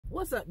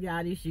What's up,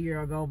 y'all? This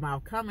your girl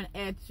Goldmouth coming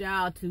at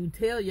y'all to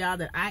tell y'all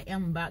that I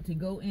am about to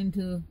go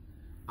into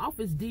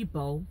Office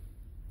Depot.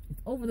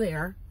 It's over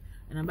there,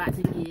 and I'm about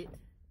to get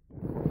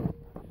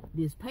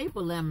this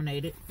paper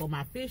laminated for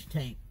my fish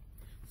tank.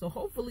 So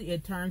hopefully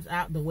it turns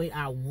out the way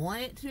I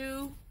want it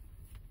to.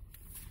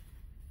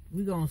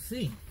 We're gonna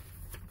see,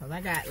 because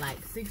I got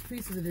like 6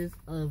 pieces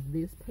of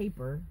this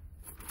paper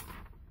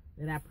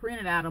that I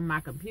printed out on my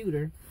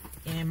computer,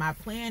 and my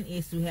plan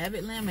is to have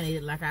it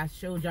laminated like I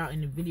showed y'all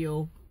in the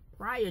video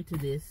prior to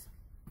this,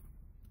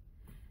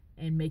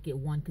 and make it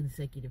one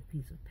consecutive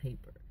piece of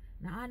paper.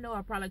 Now I know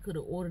I probably could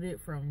have ordered it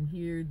from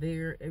here,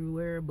 there,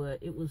 everywhere,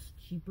 but it was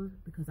cheaper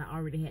because I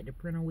already had the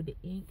printer with the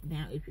ink.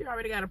 Now if you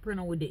already got a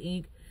printer with the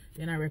ink,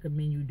 then I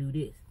recommend you do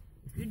this.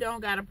 If you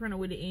don't got a printer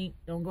with the ink,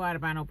 don't go out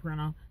and buy no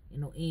printer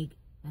and no ink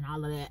and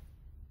all of that.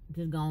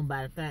 Just go and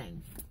buy the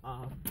thing,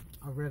 a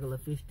regular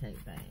fish tank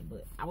thing.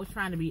 But I was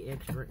trying to be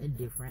extra and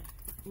different,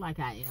 like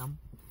I am,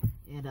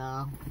 and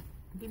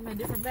give me a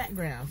different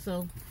background.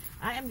 So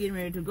I am getting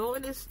ready to go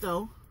in this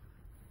store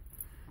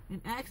and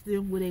ask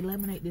them, will they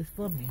laminate this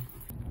for me?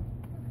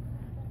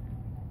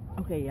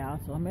 Okay,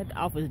 y'all, so I'm at the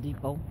Office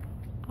Depot.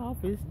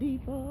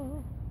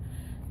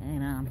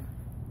 And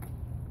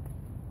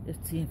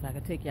just see if I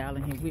can take y'all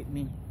in here with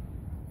me.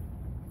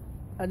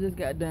 I just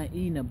got done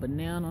eating a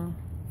banana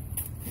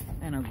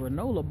and a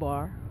granola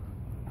bar.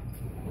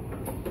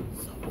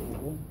 So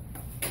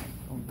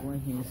I'm going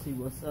here and see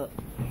what's up.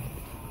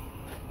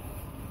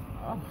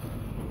 Oh,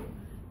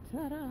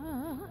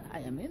 ta-da! I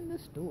am in the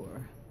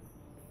store.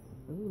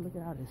 Ooh, look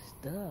at all this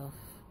stuff.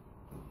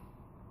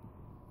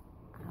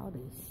 All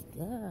this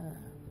stuff.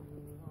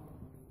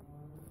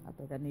 I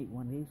think I need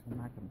one of these for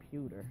my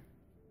computer.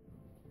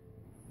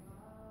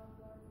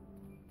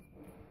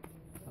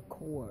 A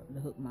cord to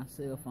hook my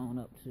cell phone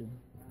up to.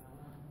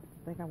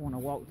 I think I want to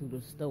walk through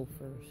the store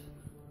first.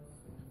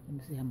 Let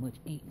me see how much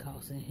ink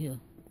costs in here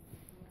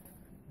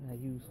that I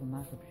use for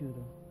my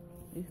computer.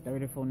 It's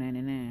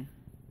 $34.99.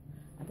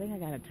 I think I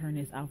gotta turn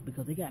this off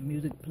because they got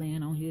music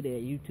playing on here that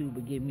YouTube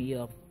will give me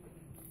a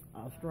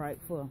strike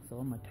for, so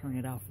I'm gonna turn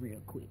it off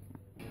real quick.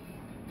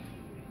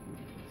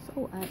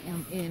 So I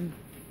am in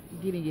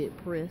getting it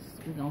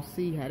pressed. We're gonna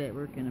see how that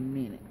works in a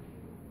minute.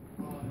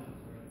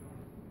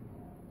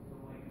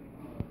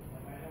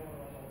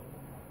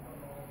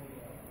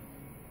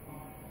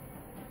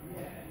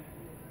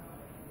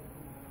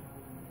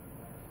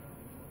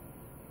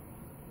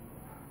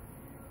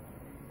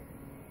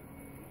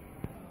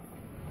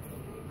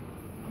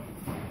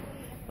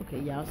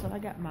 Okay, y'all, so I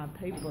got my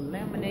paper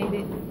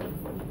laminated.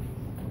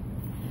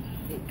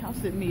 It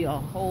costed me a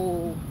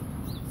whole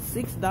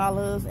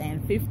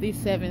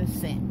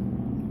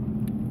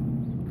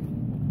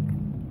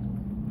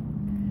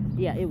 $6.57.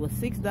 Yeah, it was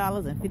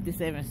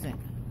 $6.57.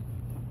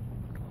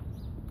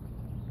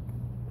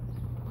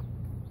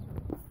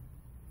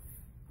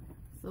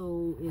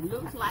 So it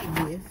looks like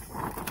this.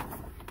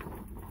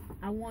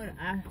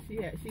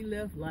 She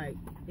left like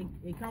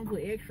it comes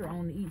with extra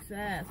on each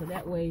side, so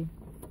that way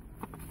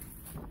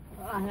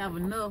I have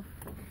enough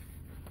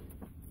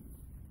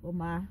for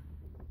my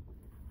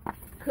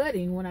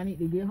cutting when I need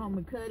to get home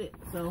and cut it.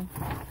 So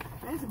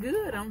that's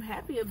good. I'm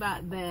happy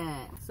about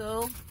that.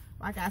 So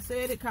like I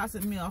said, it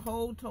costed me a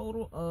whole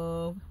total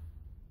of,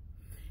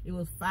 it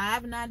was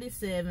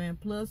 $5.97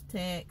 plus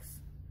tax,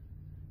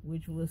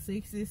 which was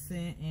 60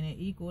 cents, and it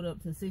equaled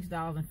up to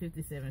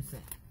 $6.57,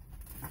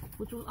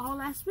 which was all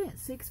I spent,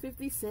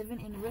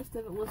 $6.57, and the rest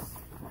of it was,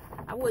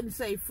 I wouldn't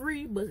say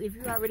free, but if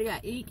you already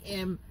got ink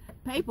and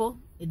paper,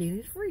 then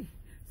it's free.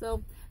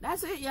 So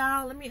that's it,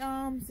 y'all. Let me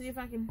see if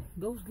I can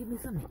go get me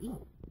something to eat.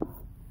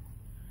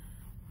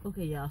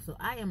 Okay, y'all, so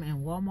I am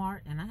in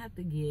Walmart, and I have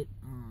to get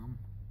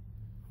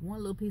one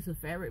little piece of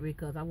fabric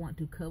because I want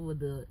to cover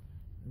the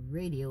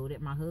radio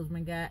that my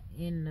husband got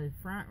in the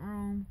front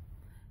room.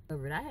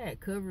 I had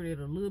covered it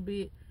a little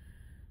bit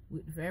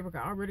with the fabric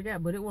I already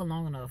got, but it wasn't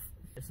long enough.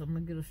 So I'm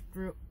gonna get a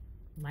strip,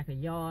 like a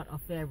yard of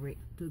fabric,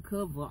 to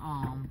cover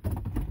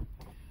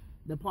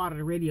the part of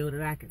the radio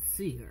that I can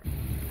see her.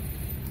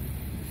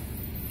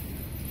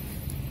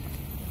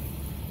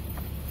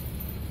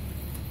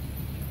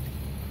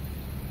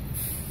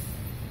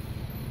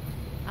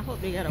 I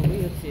hope they got a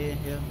wheelchair in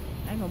here.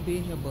 I ain't gonna be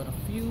in here but a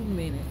few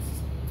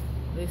minutes.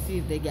 Let's see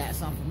if they got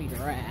something for me to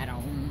ride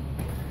on.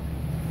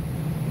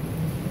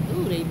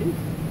 Ooh, they do.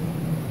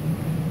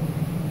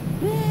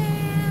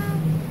 Yeah.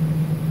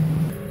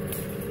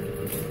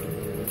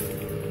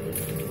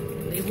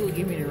 They will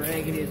give me the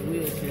raggediest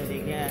wheelchair they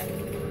got.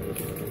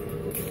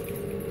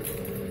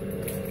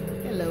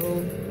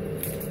 Hello.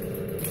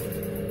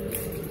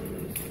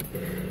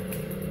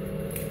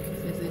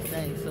 Since this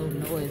thing's so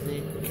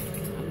noisy,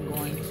 I'm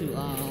going to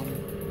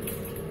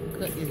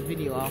cut this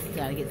video off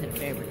till I get to the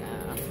fabric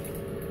aisle.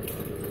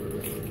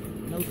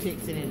 No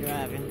texting and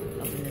driving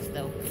up in the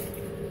store.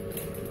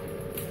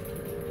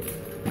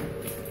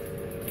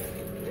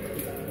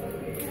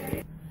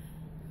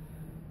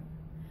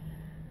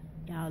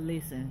 Y'all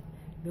listen,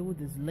 there was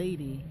this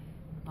lady,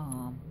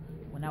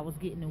 when I was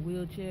getting the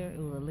wheelchair, it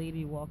was a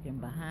lady walking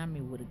behind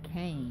me with a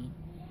cane,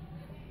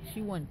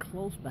 she wasn't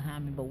close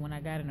behind me, but when I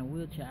got in a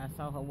wheelchair, I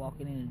saw her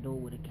walking in the door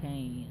with a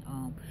cane.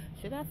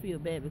 Should I feel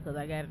bad because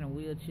I got in a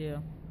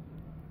wheelchair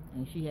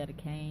and she had a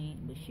cane,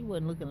 but she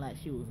wasn't looking like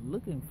she was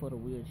looking for the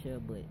wheelchair,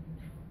 but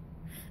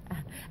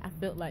I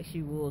felt like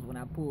she was when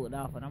I pulled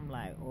off, and I'm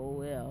like, oh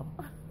well.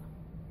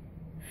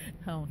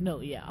 I don't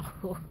know,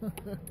 y'all.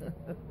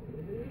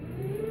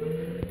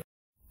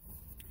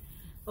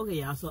 Okay,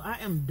 y'all, so I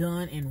am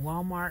done in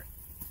Walmart,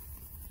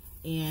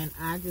 and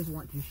I just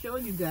want to show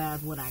you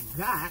guys what I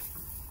got.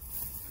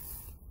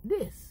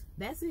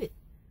 That's it.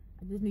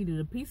 I just needed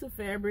a piece of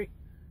fabric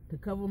to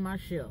cover my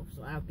shelf.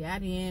 So I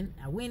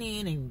went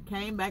in and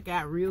came back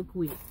out real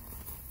quick.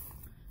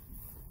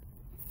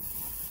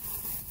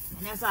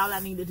 And that's all I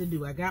needed to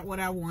do. I got what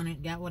I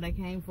wanted, got what I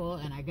came for,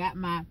 and I got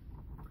my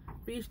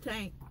fish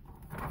tank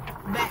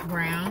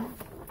background.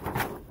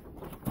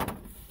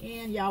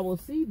 And y'all will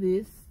see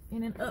this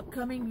in an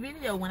upcoming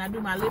video when I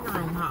do my living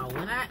room haul.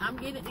 When I'm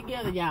getting it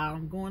together, y'all.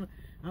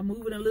 I'm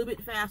moving a little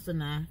bit faster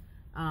now.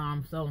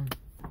 So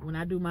when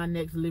I do my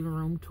next living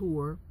room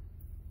tour,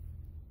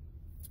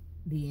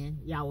 then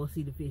y'all will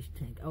see the fish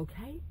tank,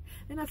 okay?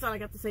 And that's all I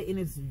got to say in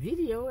this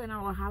video, and I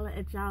will holler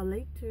at y'all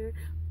later.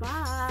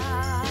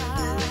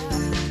 Bye.